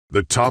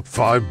The top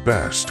 5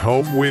 best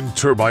home wind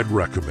turbine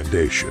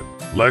recommendation.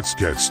 Let's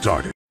get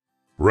started.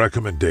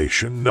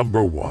 Recommendation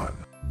number 1.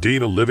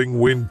 DYNA-LIVING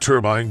Wind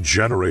Turbine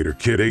Generator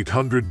Kit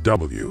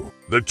 800W.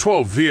 The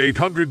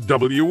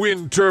 12V800W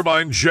wind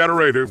turbine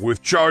generator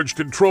with charge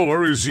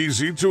controller is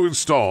easy to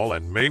install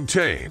and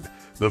maintain.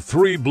 The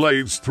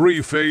 3-blades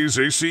 3-phase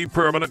AC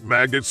permanent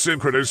magnet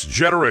synchronous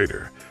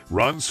generator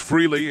runs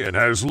freely and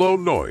has low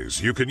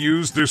noise. You can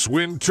use this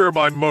wind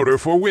turbine motor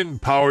for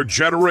wind power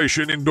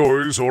generation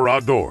indoors or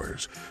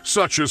outdoors,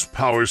 such as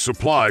power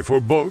supply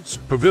for boats,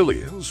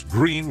 pavilions,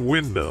 green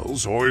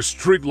windmills, or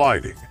street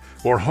lighting,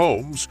 or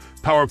homes,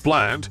 power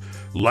plant,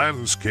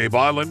 landscape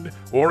island,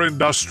 or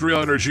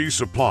industrial energy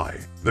supply.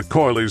 The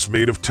coil is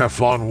made of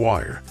Teflon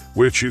wire,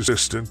 which is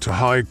resistant to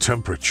high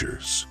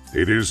temperatures.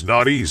 It is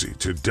not easy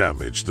to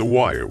damage the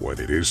wire when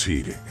it is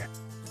heating.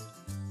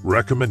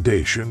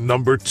 Recommendation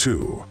number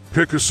 2.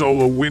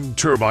 PIKASOLA Wind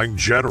Turbine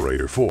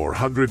Generator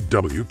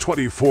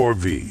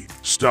 400W24V.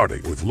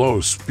 Starting with low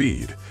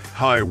speed,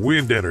 high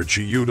wind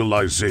energy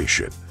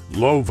utilization,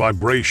 low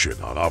vibration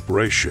on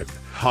operation,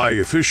 high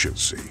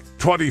efficiency,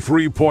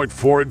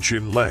 23.4 inch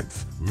in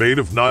length, made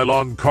of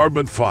nylon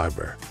carbon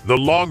fiber. The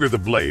longer the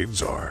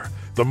blades are,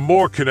 the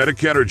more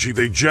kinetic energy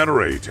they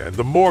generate and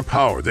the more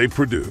power they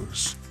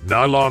produce.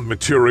 Nylon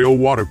material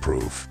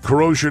waterproof,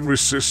 corrosion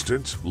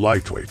resistant,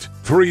 lightweight,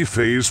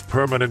 3-phase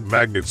permanent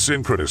magnet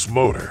synchronous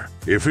motor,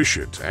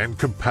 efficient and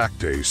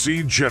compact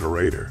AC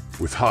generator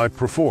with high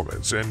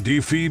performance and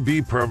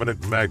DFB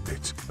permanent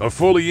magnet, a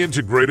fully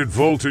integrated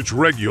voltage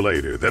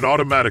regulator that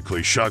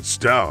automatically shuts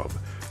down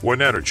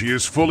when energy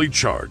is fully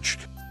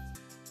charged.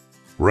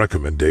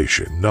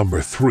 Recommendation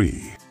number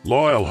 3.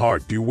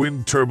 LOYALHEARTDY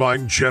Wind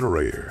Turbine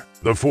Generator.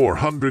 The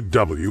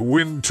 400W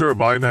wind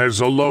turbine has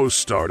a low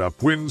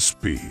startup wind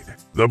speed.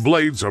 The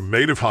blades are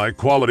made of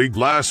high-quality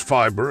glass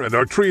fiber and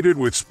are treated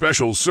with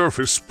special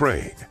surface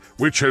spraying,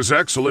 which has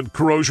excellent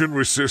corrosion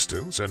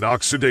resistance and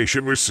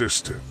oxidation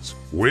resistance.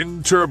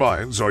 Wind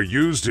turbines are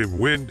used in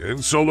wind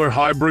and solar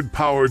hybrid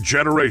power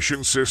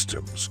generation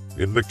systems.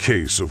 In the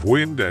case of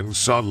wind and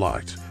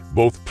sunlight,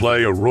 both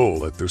play a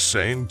role at the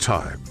same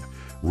time,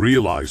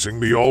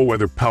 realizing the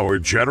all-weather power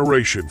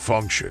generation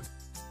function.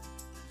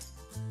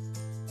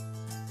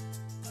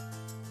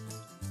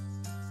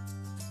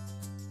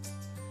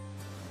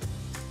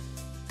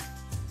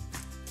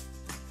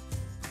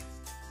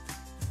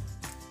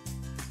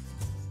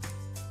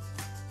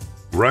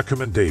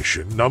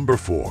 Recommendation number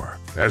 4.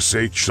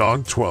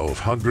 SHZOND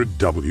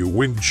 1200W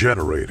Wind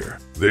Generator.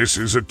 This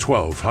is a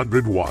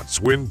 1200 watts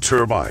wind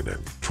turbine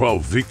and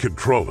 12V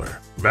controller.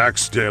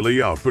 Max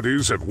daily output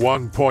is at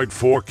 1.4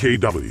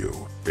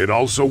 kW. It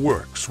also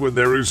works when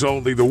there is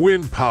only the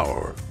wind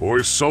power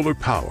or solar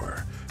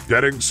power.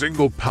 Getting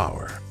single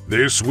power.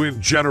 This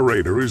wind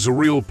generator is a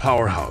real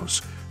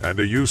powerhouse and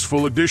a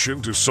useful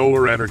addition to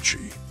solar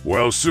energy.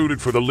 Well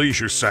suited for the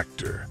leisure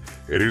sector.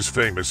 It is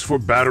famous for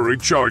battery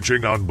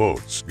charging on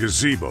boats,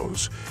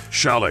 gazebos,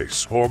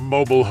 chalets, or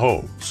mobile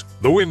homes.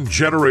 The wind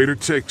generator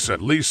takes at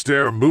least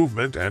air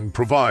movement and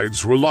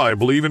provides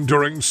reliable even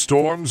during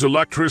storms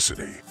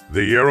electricity.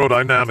 The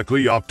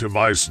aerodynamically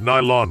optimized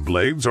nylon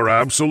blades are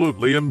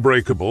absolutely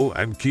unbreakable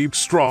and keep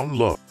strong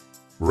load.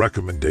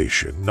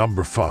 Recommendation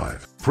number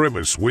 5.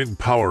 PRIMUS Wind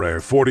Power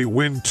Air 40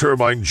 Wind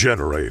Turbine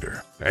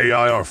Generator.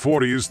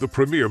 AIR40 is the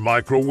premier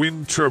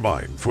micro-wind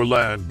turbine for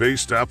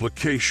land-based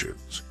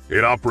applications.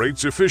 It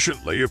operates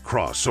efficiently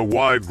across a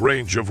wide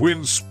range of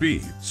wind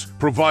speeds,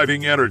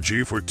 providing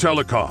energy for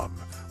telecom,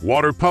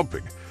 water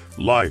pumping,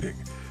 lighting,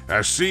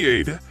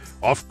 SCADA,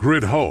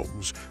 off-grid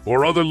homes,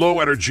 or other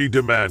low-energy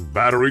demand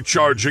battery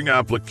charging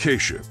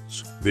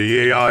applications.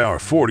 The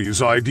AIR40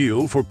 is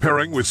ideal for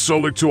pairing with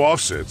solar to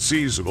offset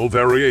seasonal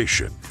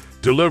variation,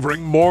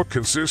 delivering more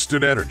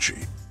consistent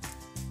energy.